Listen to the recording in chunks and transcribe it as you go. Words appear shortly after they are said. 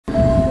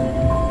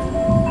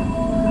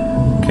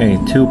Okay,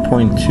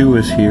 2.2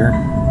 is here.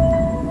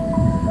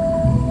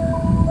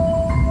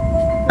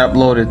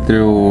 Uploaded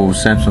through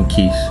Samsung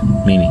Kies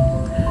Mini.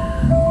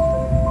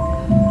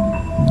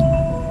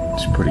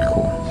 It's pretty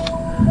cool.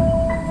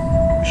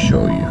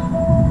 Show you.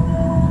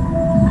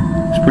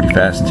 It's pretty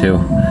fast too.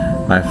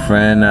 My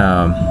friend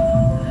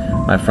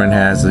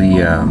has the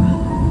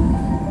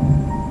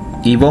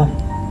Evo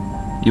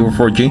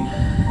 4G.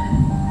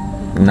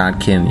 Not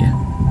kidding you.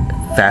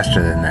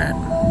 Faster than that.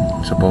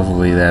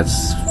 Supposedly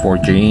that's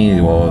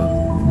 4G. Well,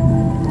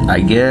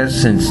 I guess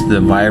since the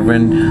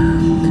Vibrant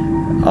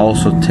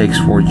also takes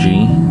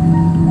 4G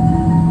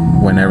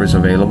whenever it's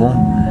available,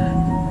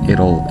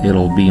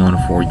 it'll be on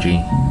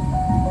 4G.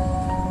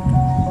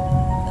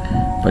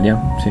 But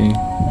yeah, see,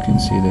 you can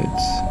see that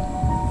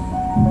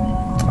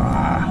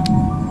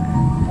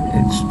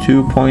it's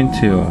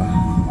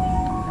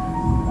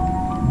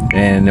 2.2,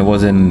 and it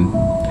wasn't,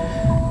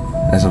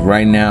 as of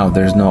right now,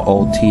 there's no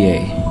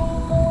OTA.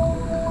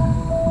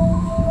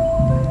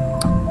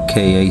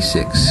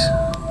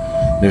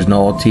 KA6. There's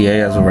no OTA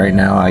as of right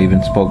now. I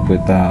even spoke with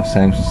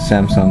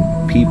Samsung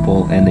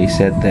people, and they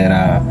said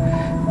that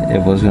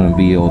it was going to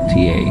be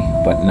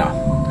OTA, but no,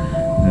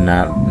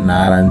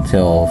 not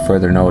until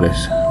further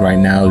notice. Right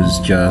now it's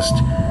just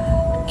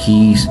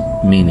Kies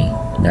Mini.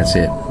 That's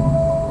it.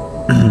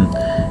 And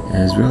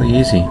it's really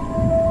easy.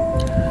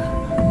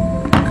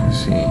 Let's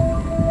see.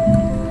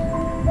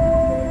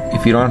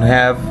 If you don't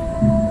have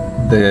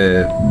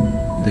the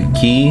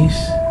Kies,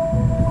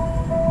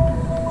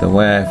 the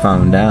way I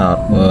found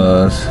out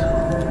was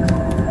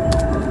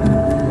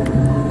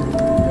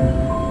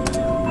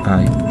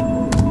I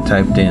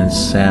typed in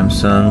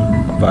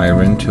Samsung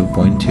Vibrant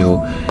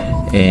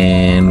 2.2,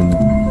 and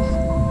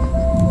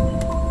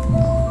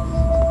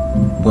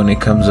when it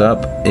comes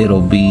up, it'll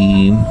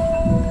be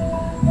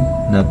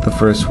not the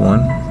first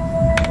one,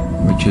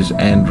 which is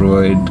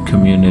Android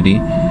Community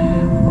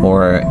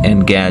or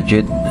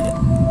Engadget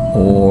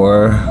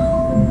or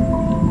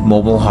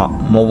Mobile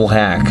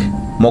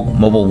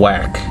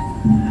Whack,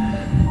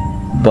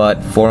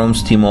 but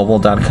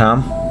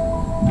forumstmobile.com.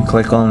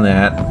 Click on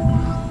that.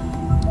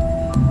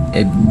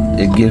 It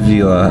gives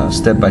you a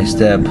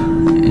step-by-step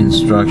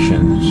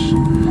instructions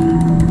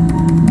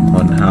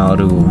on how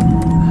to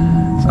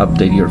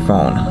update your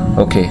phone.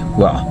 Okay,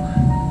 well,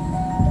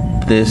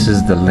 this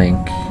is the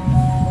link.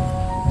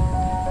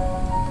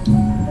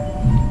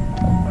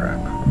 Oh crap.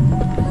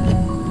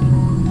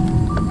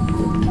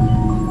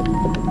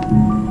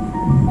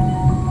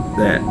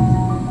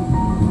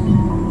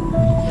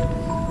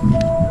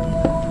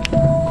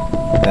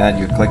 That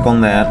you click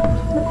on that,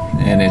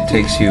 and it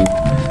takes you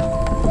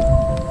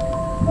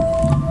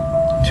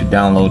to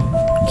download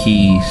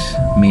Kies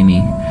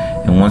Mini.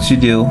 And once you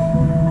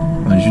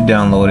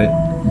download it,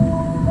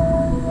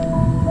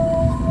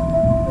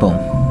 boom,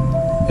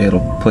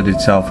 it'll put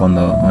itself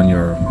on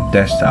your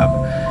desktop.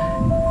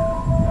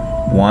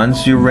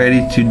 Once you're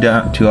ready to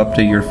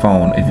update your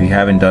phone, if you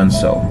haven't done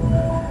so,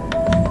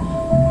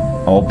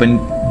 open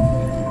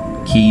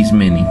Kies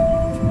Mini.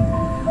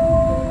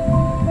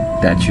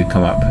 That should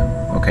come up.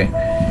 Okay,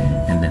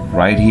 and then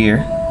right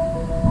here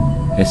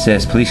it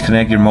says please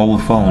connect your mobile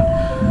phone.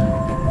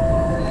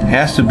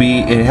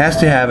 It has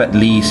to have at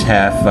least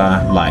half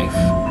life.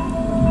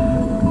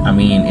 I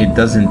mean, it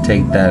doesn't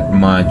take that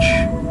much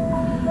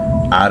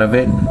out of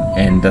it,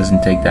 and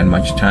doesn't take that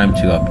much time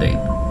to update,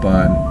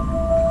 but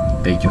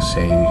they just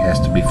say it has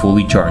to be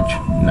fully charged.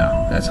 No,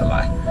 that's a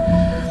lie.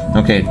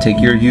 Okay, take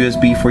your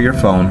USB for your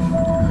phone.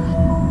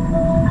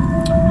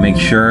 Make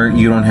sure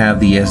you don't have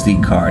the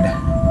SD card.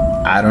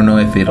 I don't know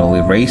if it'll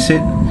erase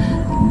it.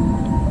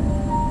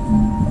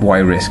 Why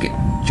risk it?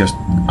 Just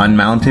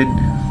unmount it,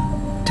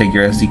 take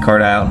your SD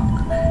card out,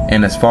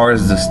 and as far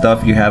as the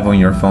stuff you have on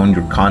your phone,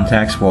 your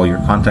contacts, well, your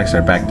contacts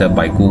are backed up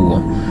by Google,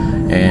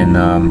 and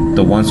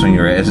the ones on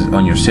your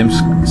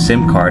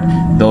SIM card,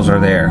 those are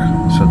there,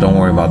 so don't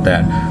worry about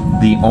that.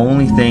 The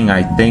only thing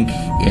I think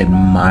it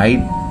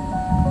might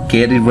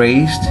get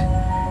erased,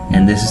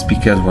 and this is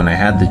because when I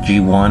had the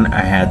G1,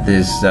 I had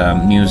this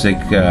music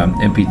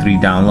MP3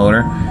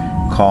 downloader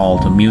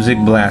called Music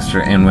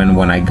Blaster, and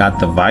when I got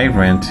the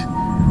Vibrant,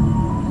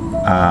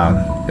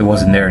 it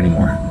wasn't there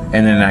anymore,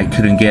 and then I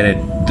couldn't get it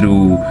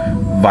through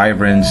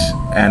Vibrant's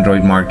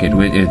Android market.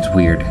 It's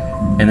weird.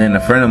 And then a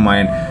friend of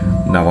mine,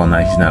 no,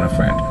 he's not a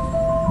friend,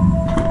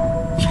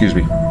 excuse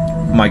me,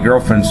 my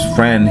girlfriend's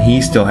friend,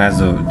 he still has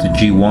the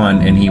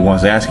G1, and he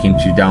was asking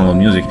to download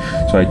music,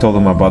 so I told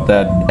him about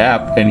that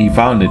app, and he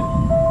found it.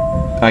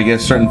 I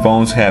guess certain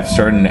phones have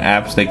certain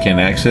apps they can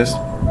access.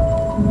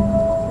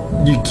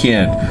 You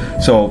can't.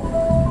 So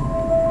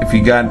if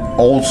you got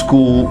old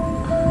school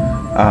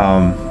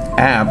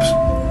apps,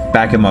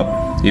 back them up.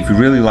 If you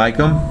really like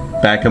them,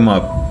 back them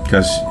up,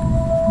 because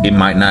it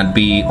might not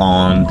be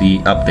on the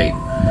update.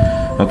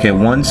 Okay,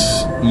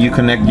 once you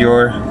connect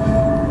your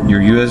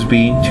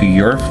USB to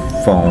your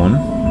phone,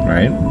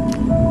 right,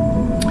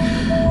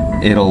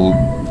 it'll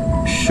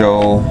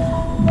show,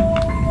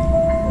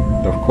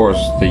 of course,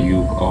 the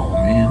oh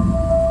man,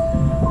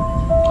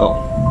 oh,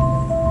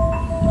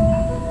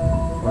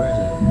 where is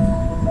it?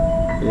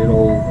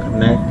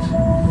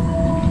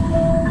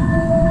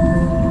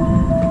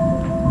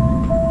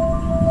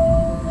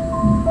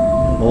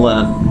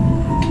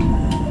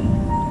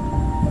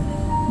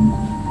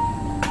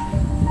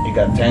 It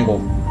got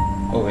tangled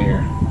over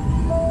here.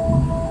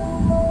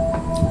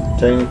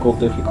 Technical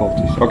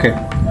difficulties. Okay.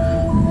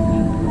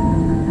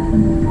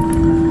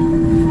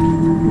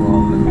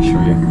 Well, let me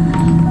show you.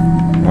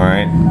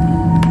 Alright.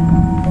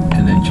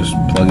 And then just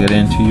plug it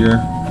into your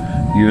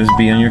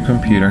USB on your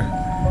computer.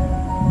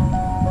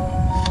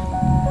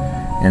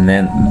 And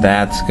then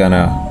that's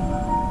gonna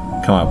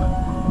come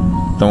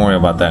up. Don't worry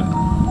about that.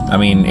 I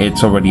mean,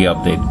 it's already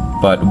updated.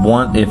 But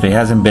if it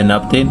hasn't been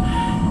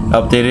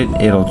updated,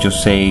 it'll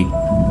just say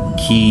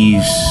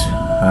Kies.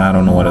 I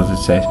don't know what else it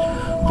says.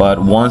 But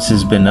once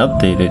it's been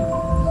updated,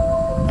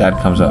 that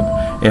comes up.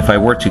 If I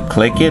were to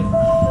click it,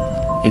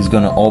 it's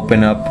gonna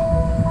open up.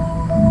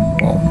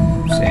 Well,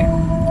 see,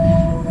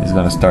 it's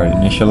gonna start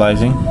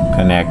initializing,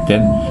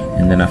 connected,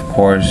 and then of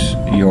course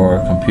your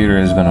computer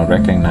is gonna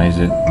recognize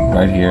it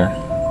right here,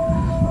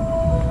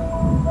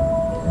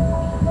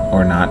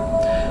 or not.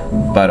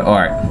 But all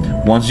right,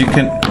 once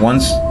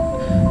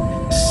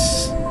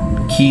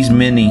Kies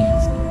Mini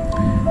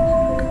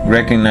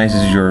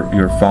recognizes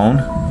your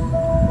phone,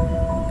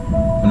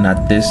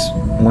 not this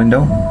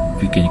window,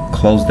 if you can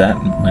close that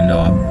window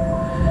up,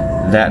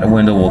 that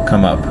window will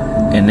come up,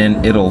 and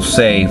then it'll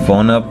say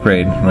phone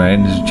upgrade, right?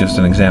 This is just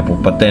an example,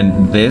 but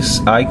then this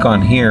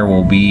icon here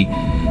will be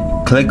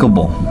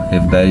clickable,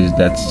 if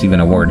that's even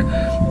a word.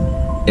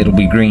 It'll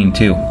be green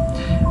too.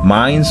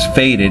 Mine's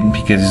faded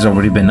because it's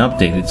already been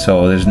updated,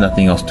 so there's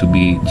nothing else to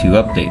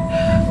update.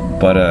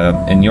 But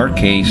in your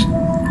case,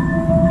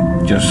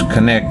 just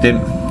connect it.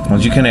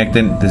 Once you connect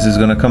it, this is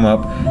gonna come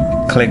up.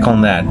 Click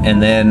on that,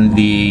 and then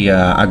the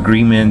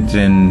agreement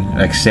and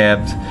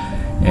accept,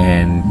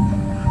 and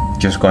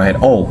just go ahead.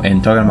 Oh,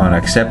 and talking about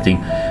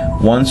accepting,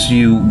 once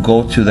you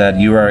go to that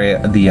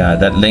URL,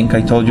 that link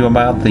I told you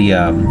about,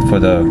 for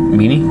the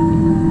Mini,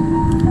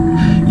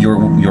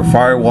 your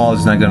firewall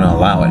is not going to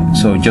allow it,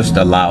 so just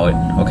allow it.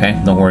 Okay,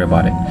 don't worry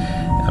about it.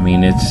 I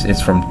mean,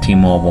 it's from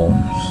T-Mobile,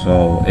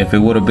 so if it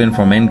would have been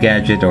from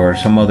Engadget or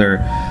some other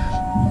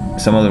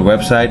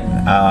website,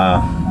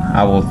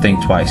 I will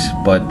think twice,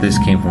 but this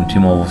came from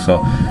T-Mobile,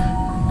 so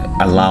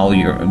allow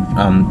your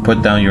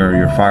put down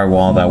your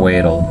firewall, that way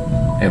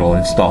it'll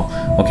install.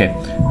 Okay,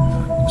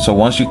 so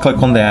once you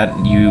click on that,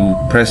 you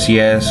press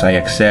yes, I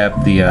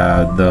accept the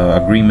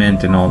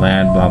agreement and all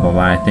that, blah blah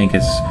blah. I think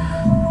it's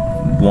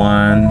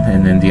one,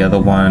 and then the other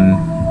one,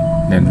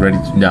 then ready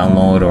to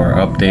download or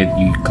update.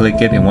 You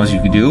click it, and once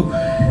you do,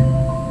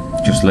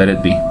 just let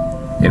it be.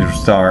 It'll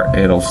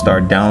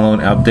start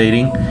downloading,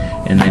 updating,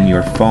 and then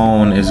your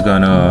phone is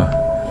gonna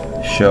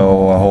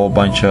show a whole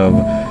bunch of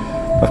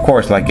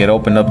course, like it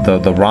opened up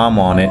the ROM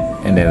on it,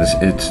 and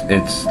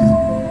it's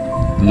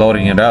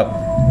loading it up,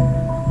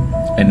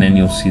 and then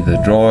you'll see the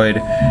Droid,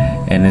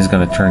 and it's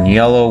gonna turn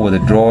yellow with the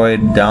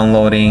Droid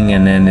downloading,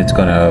 and then it's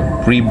gonna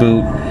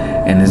reboot,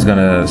 and it's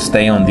gonna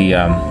stay on the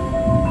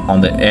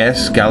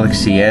S,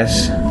 Galaxy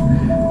S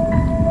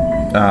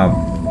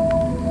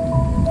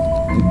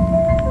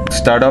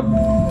startup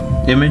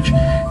image.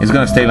 It's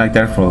gonna stay like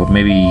that for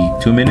maybe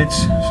 2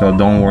 minutes, so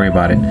don't worry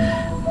about it.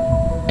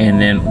 And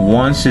then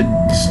once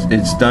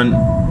it's done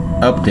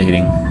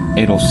updating,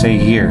 it'll say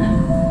here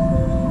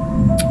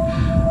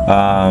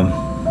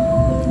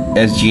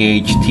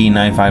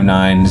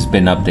SGHT959 has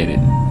been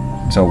updated.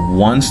 So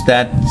once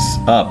that's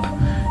up,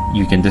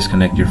 you can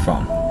disconnect your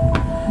phone,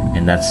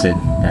 and that's it.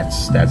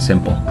 That's that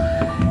simple.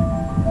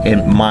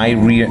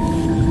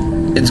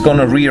 It's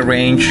gonna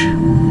rearrange.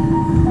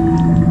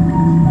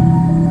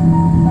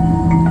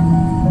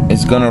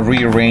 It's gonna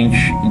rearrange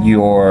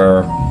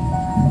your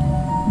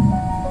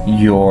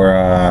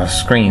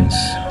screens.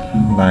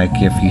 Like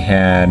if you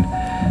had,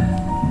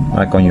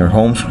 like on your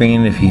home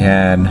screen, if you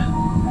had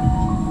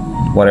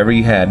whatever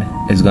you had,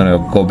 is gonna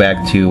go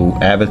back to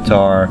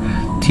Avatar,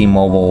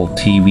 T-Mobile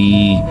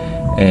TV,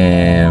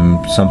 and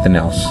something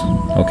else.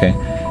 Okay,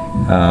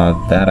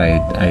 that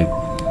I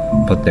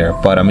put there.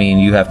 But I mean,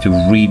 you have to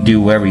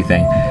redo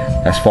everything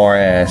as far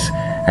as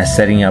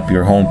setting up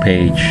your home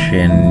page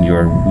and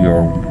your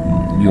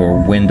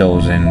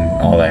windows and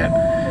all that.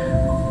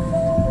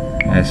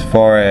 As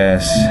far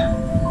as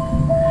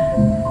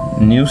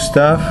new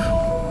stuff,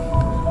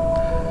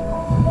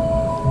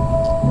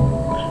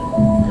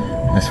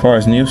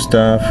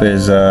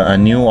 is a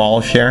new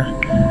all share.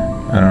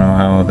 I don't know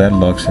how that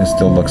looks. It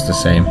still looks the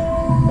same.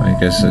 I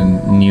guess a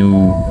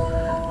new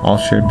all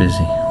share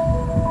busy.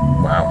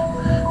 Wow.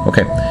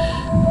 Okay.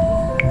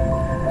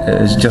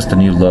 It's just a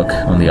new look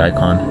on the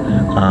icon.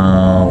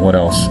 What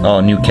else?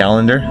 Oh, new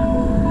calendar.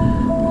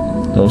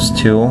 Those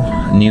two.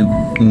 New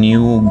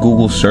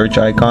Google search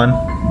icon.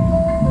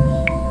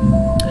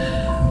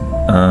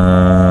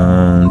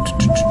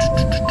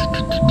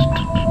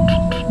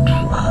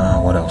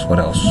 What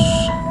else?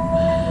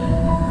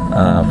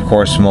 Of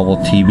course, mobile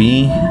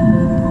TV,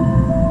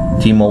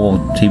 T-Mobile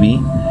TV,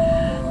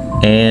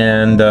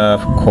 and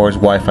of course,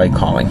 Wi-Fi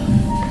calling.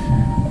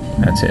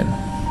 That's it.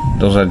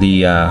 Those are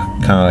the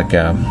kind of like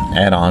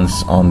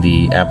add-ons on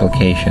the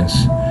applications.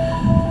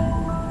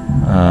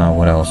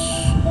 What else?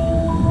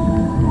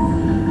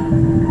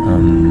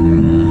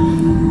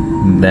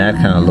 That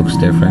kind of looks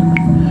different.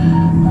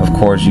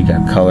 course, you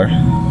got color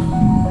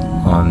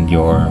on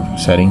your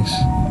settings.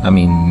 I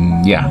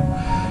mean, yeah,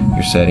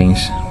 your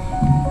settings.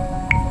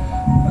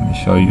 Let me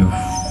show you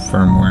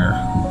firmware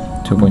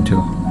 2.2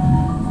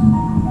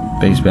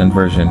 baseband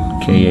version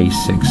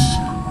KA6.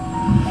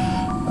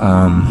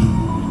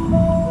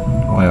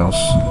 What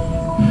else?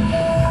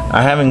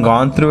 I haven't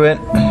gone through it,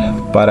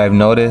 but I've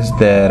noticed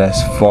that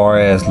as far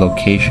as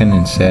location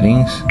and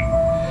settings,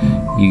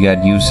 you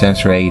got use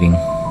sensor aiding.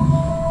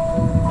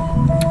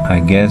 I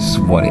guess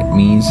what it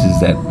means is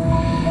that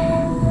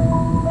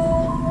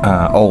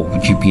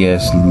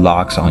GPS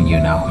locks on you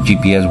now.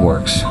 GPS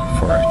works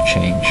for a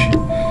change.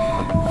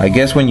 I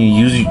guess when you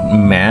use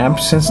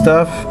maps and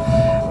stuff,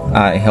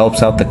 it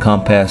helps out the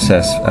compass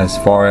as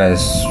far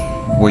as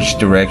which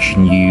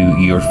direction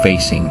you're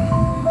facing,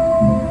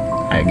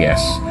 I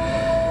guess.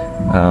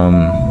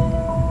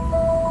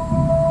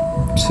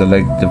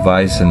 Select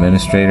device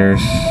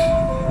administrators.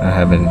 I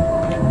haven't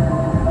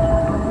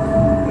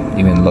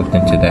even looked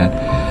into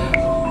that.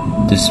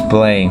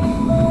 Display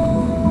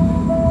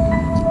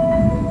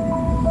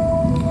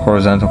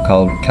horizontal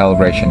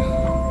calibration.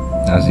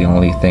 That's the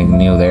only thing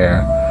new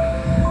there.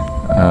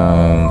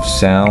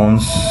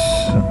 Sounds.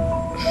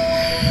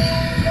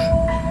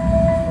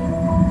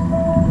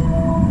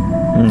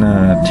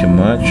 Not too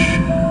much.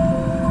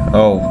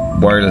 Oh,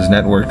 wireless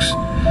networks.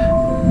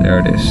 There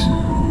it is.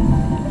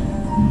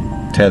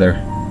 Tether.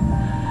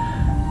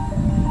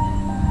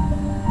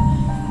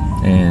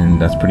 And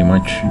that's pretty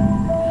much.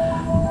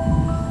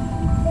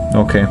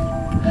 Okay.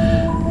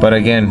 But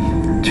again,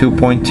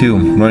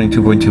 2.2, running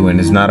 2.2, and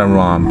it's not a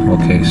ROM.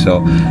 Okay,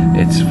 so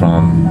it's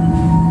from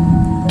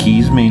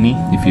Kies Mini.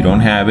 If you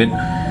don't have it,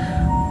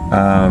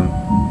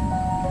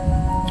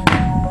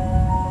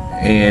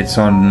 it's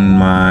on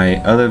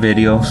my other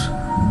videos.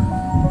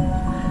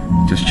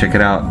 Just check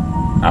it out.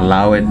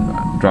 Allow it.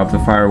 Drop the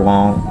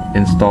firewall.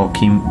 Install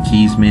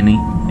Kies Mini,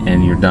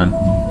 and you're done.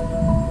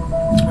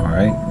 All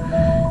right.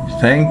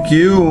 Thank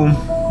you.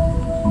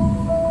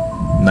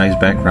 Nice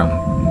background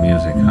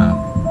music, huh?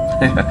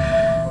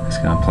 It's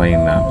kind of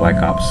playing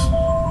Black Ops.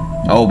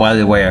 Oh, by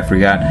the way, I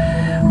forgot.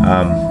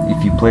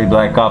 If you play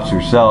Black Ops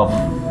yourself,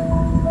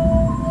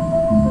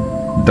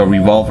 the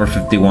Revolver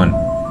 51.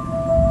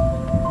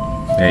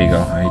 There you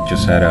go. I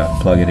just had to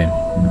plug it in.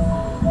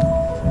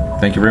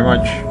 Thank you very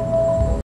much.